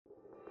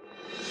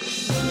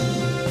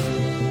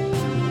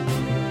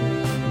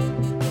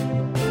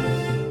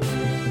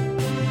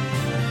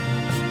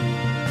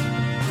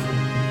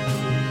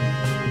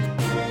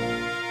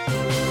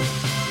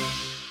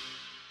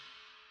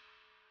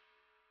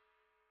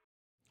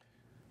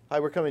Hi,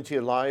 we're coming to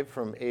you live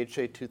from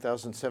AHA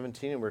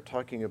 2017, and we're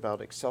talking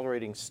about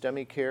accelerating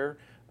STEMI care.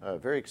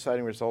 Very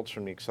exciting results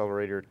from the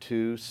Accelerator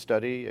 2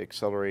 study,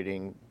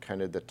 accelerating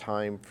kind of the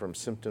time from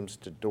symptoms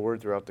to door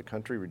throughout the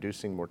country,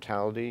 reducing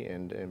mortality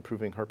and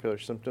improving heart failure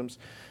symptoms.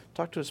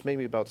 Talk to us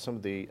maybe about some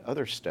of the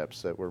other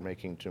steps that we're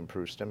making to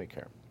improve STEMI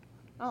care.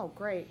 Oh,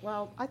 great.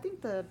 Well, I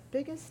think the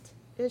biggest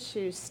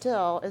issue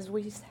still is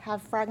we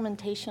have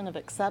fragmentation of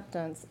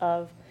acceptance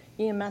of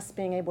EMS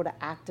being able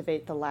to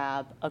activate the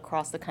lab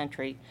across the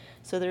country.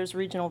 So there's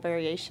regional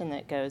variation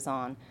that goes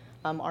on.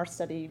 Our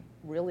study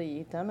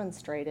really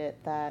demonstrated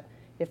that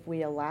if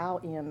we allow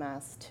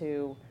EMS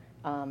to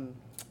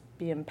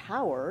be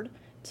empowered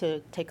to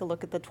take a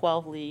look at the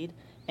 12 lead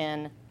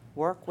and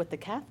work with the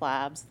cath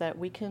labs, that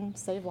we can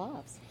save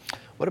lives.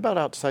 What about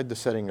outside the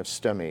setting of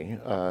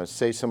STEMI?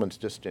 Say someone's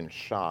just in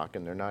shock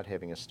and they're not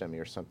having a STEMI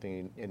or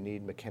something and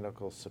need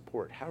mechanical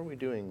support. How are we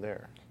doing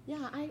there?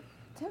 Yeah,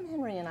 Tim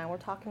Henry and I were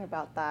talking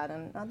about that,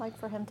 and I'd like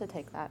for him to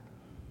take that.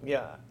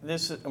 Yeah,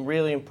 this is a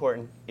really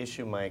important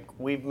issue, Mike.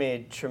 We've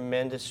made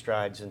tremendous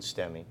strides in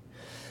STEMI,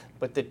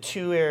 but the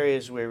two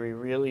areas where we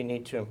really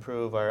need to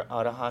improve are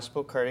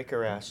out-of-hospital cardiac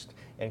arrest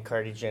and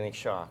cardiogenic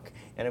shock.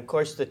 And of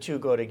course, the two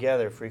go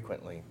together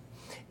frequently.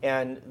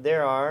 And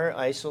there are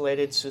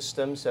isolated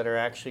systems that are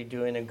actually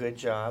doing a good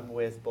job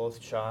with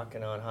both shock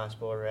and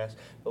out-of-hospital arrest,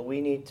 but we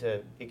need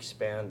to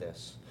expand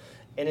this.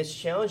 And it's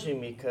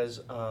challenging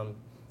because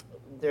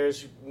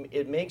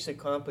it makes it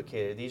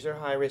complicated. These are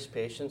high-risk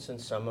patients, and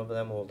some of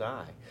them will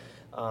die.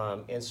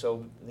 And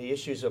so the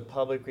issues of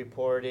public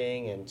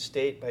reporting and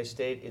state by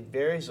state, it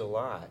varies a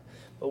lot.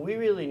 But we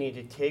really need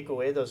to take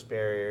away those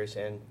barriers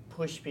and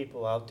push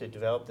people out to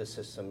develop the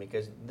system,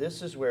 because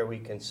this is where we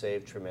can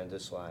save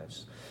tremendous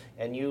lives.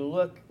 And you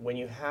look, when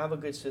you have a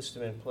good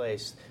system in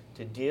place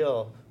to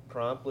deal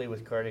promptly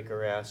with cardiac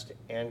arrest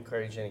and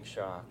cardiogenic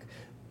shock,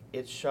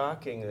 it's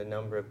shocking the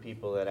number of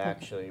people that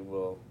actually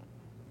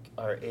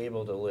are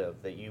able to live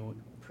that you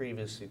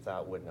previously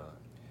thought would not.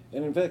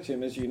 And in fact,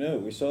 Tim, as you know,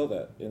 we saw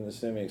that in the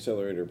STEMI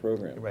Accelerator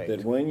program. Right.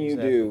 That when you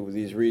do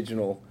these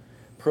regional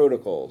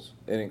protocols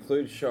and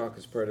include shock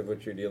as part of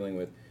what you're dealing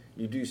with,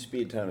 you do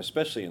speed time,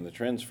 especially in the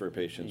transfer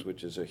patients,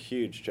 which is a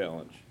huge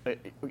challenge.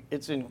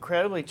 It's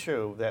incredibly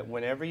true that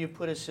whenever you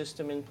put a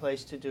system in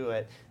place to do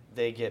it,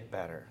 they get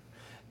better.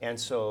 And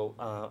so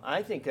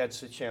I think that's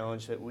the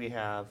challenge that we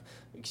have.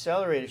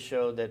 Accelerator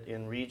showed that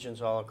in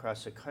regions all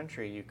across the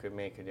country you could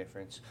make a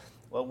difference.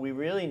 What we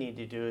really need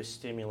to do is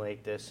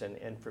stimulate this,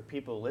 and for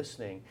people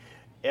listening,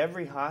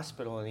 every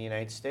hospital in the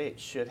United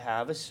States should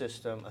have a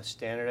system, a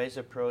standardized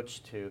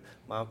approach to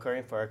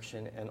myocardial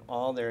infarction and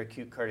all their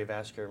acute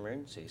cardiovascular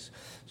emergencies.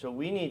 So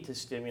we need to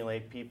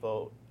stimulate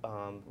people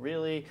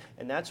really,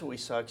 and that's what we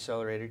saw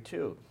Accelerator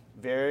 2.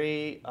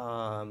 Very,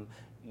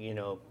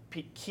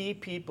 key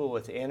people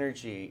with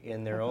energy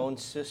in their own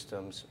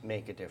systems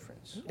make a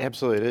difference.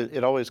 Absolutely.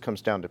 It always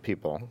comes down to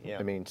people. Yeah.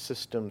 I mean,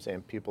 systems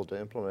and people to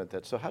implement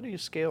that. So how do you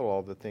scale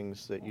all the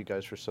things that you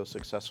guys were so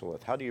successful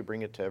with? How do you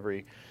bring it to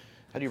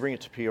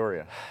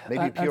Peoria?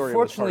 Maybe Peoria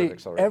was part of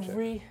Accelerator. Unfortunately,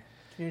 every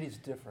community is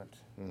different.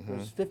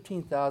 There's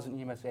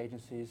 15,000 EMS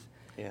agencies,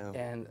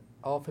 and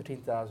all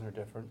 15,000 are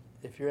different.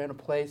 If you're in a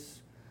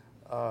place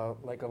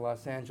like a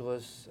Los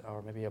Angeles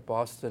or maybe a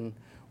Boston,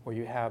 where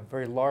you have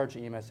very large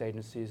EMS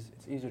agencies,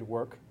 it's easier to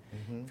work.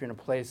 If you're in a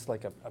place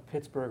like a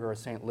Pittsburgh or a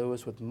St.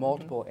 Louis with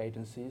multiple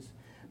agencies,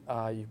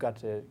 you've got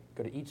to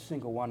go to each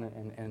single one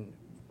and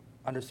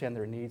understand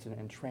their needs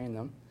and train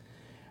them.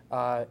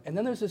 And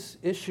then there's this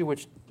issue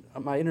which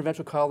my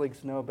interventional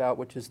colleagues know about,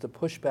 which is the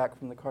pushback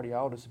from the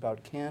cardiologists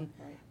about can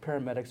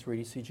paramedics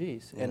read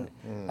ECGs? And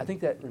I think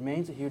that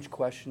remains a huge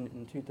question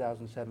in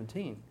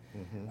 2017.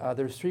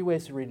 There's three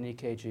ways to read an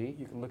EKG.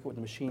 You can look at what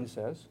the machine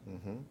says.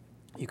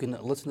 You can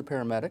listen to the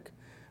paramedic,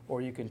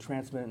 or you can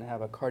transmit and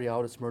have a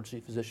cardiologist,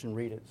 emergency physician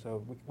read it.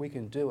 So we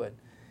can do it.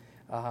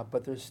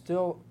 But there's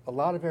still a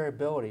lot of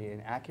variability in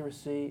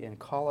accuracy, in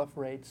call-off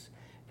rates,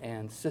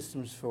 and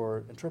systems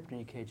for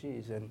interpreting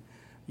EKGs. And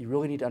you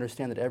really need to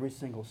understand that every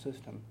single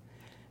system.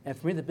 And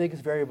for me, the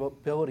biggest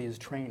variability is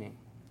training.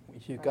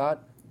 If you've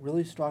got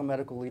really strong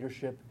medical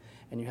leadership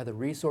and you have the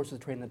resources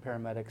to train the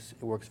paramedics,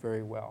 it works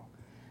very well.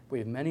 We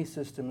have many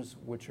systems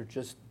which are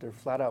they're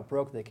flat out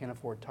broke. They can't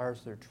afford tires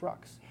to their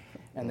trucks,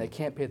 and they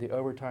can't pay the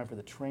overtime for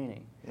the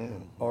training,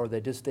 or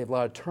they have a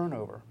lot of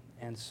turnover.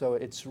 And so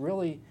it's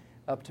really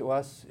up to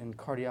us in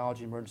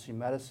cardiology, emergency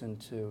medicine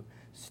to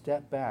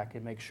step back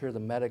and make sure the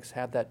medics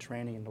have that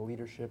training and the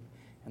leadership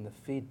and the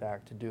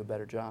feedback to do a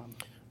better job.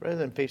 Rather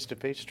than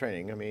face-to-face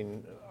training, I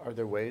mean, are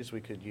there ways we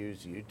could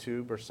use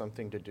YouTube or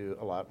something to do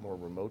a lot more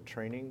remote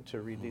training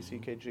to read these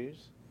EKGs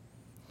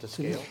to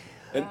scale?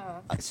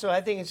 So I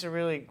think it's a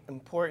really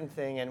important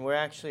thing, and we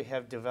actually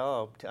have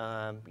developed,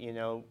 at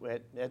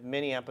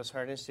Minneapolis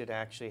Heart Institute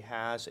actually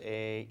has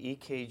a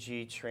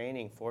EKG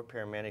training for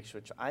paramedics,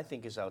 which I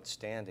think is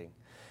outstanding.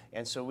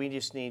 And so we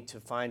just need to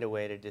find a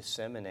way to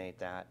disseminate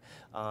that,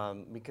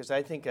 because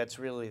I think that's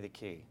really the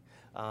key.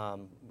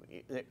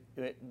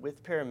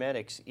 With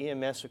paramedics,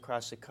 EMS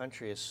across the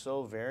country is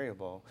so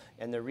variable,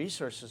 and the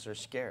resources are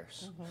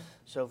scarce.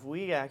 So if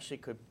we actually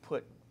could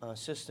put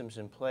systems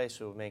in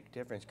place, it would make a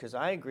difference. Because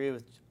I agree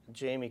with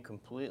Jamie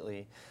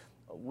completely.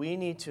 We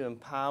need to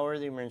empower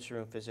the emergency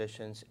room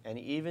physicians, and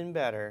even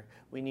better,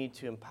 we need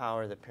to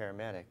empower the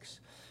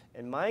paramedics.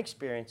 And my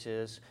experience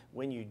is,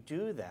 when you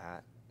do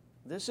that,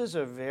 this is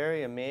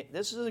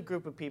a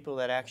group of people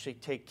that actually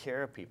take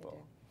care of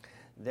people.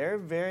 They're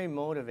very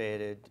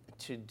motivated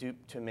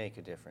to make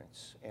a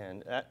difference,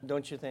 and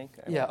don't you think?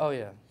 Yeah. Oh,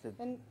 yeah.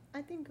 And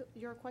I think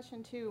your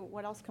question too,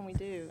 what else can we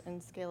do in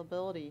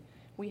scalability?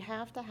 We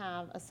have to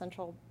have a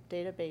central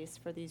database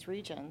for these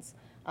regions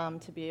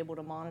to be able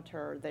to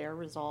monitor their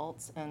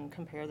results and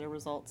compare their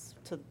results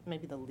to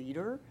maybe the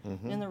leader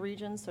in the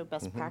region, so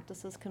best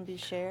practices can be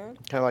shared.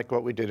 Kind of like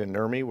what we did in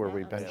NERMI, where Yeah,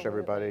 we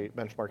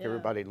benchmark Yeah.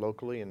 everybody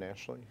locally and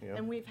nationally. Yeah.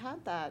 And we've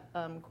had that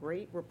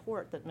great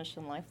report that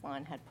Mission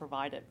Lifeline had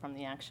provided from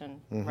the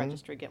Action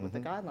Registry, Get With the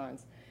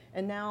Guidelines.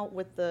 And now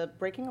with the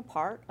breaking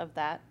apart of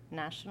that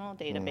national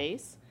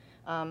database,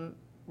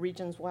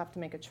 regions will have to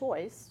make a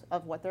choice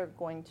of what they're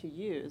going to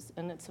use.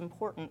 And it's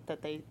important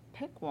that they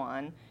pick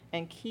one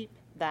and keep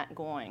that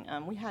going.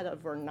 We had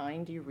over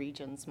 90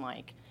 regions,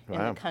 Mike, in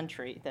Wow. the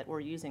country that were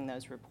using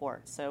those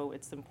reports. So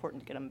it's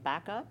important to get them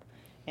back up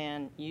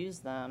and use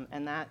them,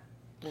 and that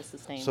will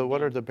sustain. So what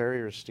the- are the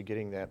barriers to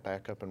getting that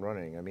back up and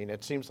running? I mean,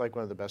 it seems like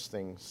one of the best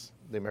things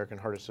the American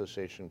Heart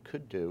Association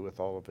could do with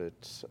all of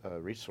its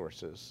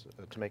resources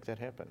to make that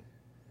happen.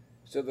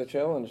 So the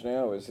challenge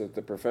now is that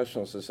the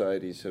professional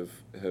societies have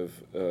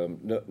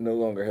no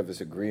longer have this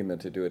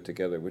agreement to do it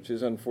together, which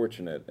is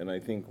unfortunate. And I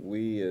think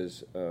we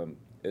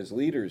as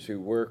leaders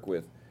who work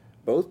with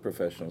both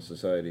professional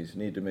societies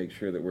need to make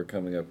sure that we're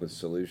coming up with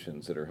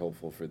solutions that are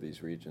helpful for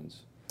these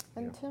regions.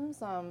 And Tim's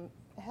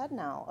head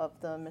now of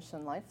the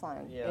Mission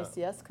Lifeline Yeah.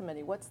 ACS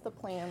committee. What's the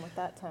plan with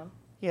that, Tim?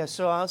 Yeah,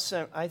 so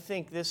I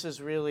think this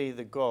is really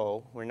the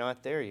goal. We're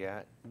not there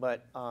yet,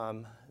 but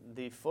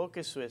the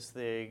focus with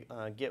the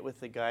Get With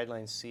the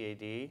Guidelines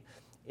CAD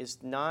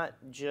is not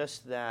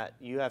just that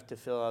you have to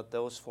fill out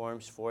those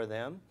forms for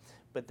them,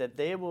 but that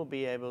they will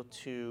be able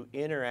to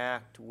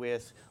interact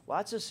with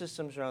lots of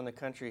systems around the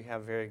country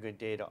have very good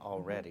data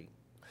already.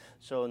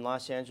 So in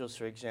Los Angeles,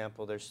 for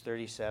example, there's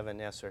 37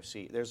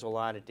 SRC. There's a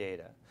lot of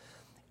data.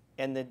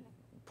 And the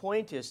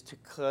point is to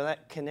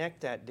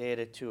connect that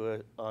data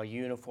to a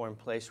uniform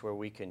place where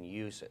we can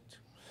use it.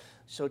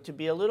 So to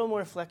be a little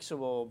more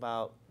flexible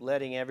about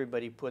letting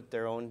everybody put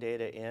their own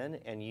data in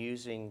and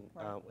using,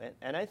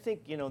 and I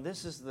think,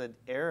 this is the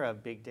era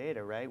of big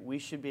data, right? We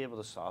should be able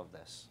to solve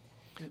this.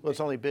 Well,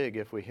 it's only big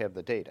if we have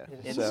the data.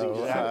 It's So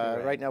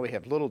exactly right now we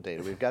have little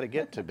data. We've got to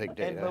get to big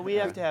data. But we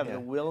have to have the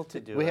will to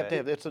do it. We have to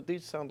have,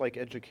 these sound like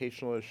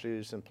educational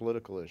issues and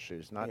political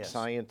issues, not Yes.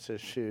 science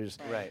issues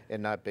Right.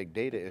 and not big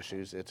data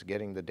issues. It's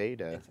getting the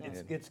data.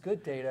 It's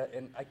good data,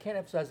 and I can't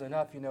emphasize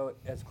enough,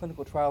 as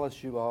clinical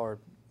trialists, you all are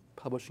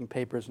publishing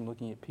papers and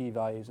looking at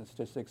p-values and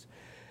statistics.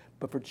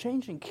 But for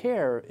changing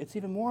care, it's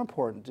even more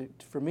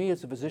important. For me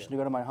as a physician to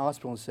go to my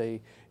hospital and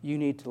say, you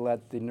need to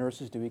let the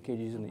nurses do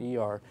EKGs in the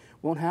ER,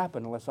 won't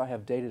happen unless I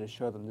have data to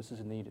show them this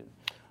is needed.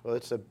 Well,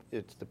 it's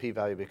the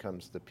p-value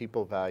becomes the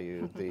people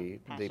value, the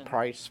Passion.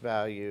 price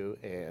value,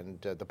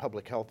 and the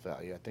public health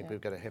value. I think Yeah.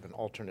 we've got to have an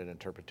alternate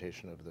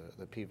interpretation of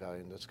the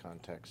p-value in this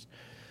context.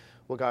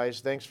 Well,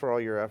 guys, thanks for all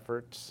your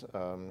efforts.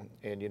 And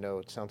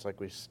it sounds like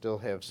we still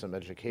have some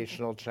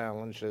educational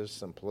challenges,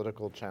 some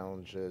political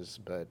challenges,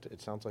 but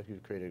it sounds like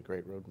you've created a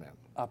great roadmap.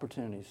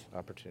 Opportunities.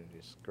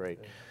 Opportunities. Great.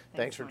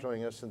 Thanks for Mike.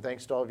 joining us, and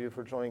thanks to all of you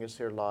for joining us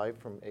here live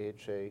from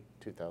AHA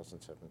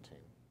 2017.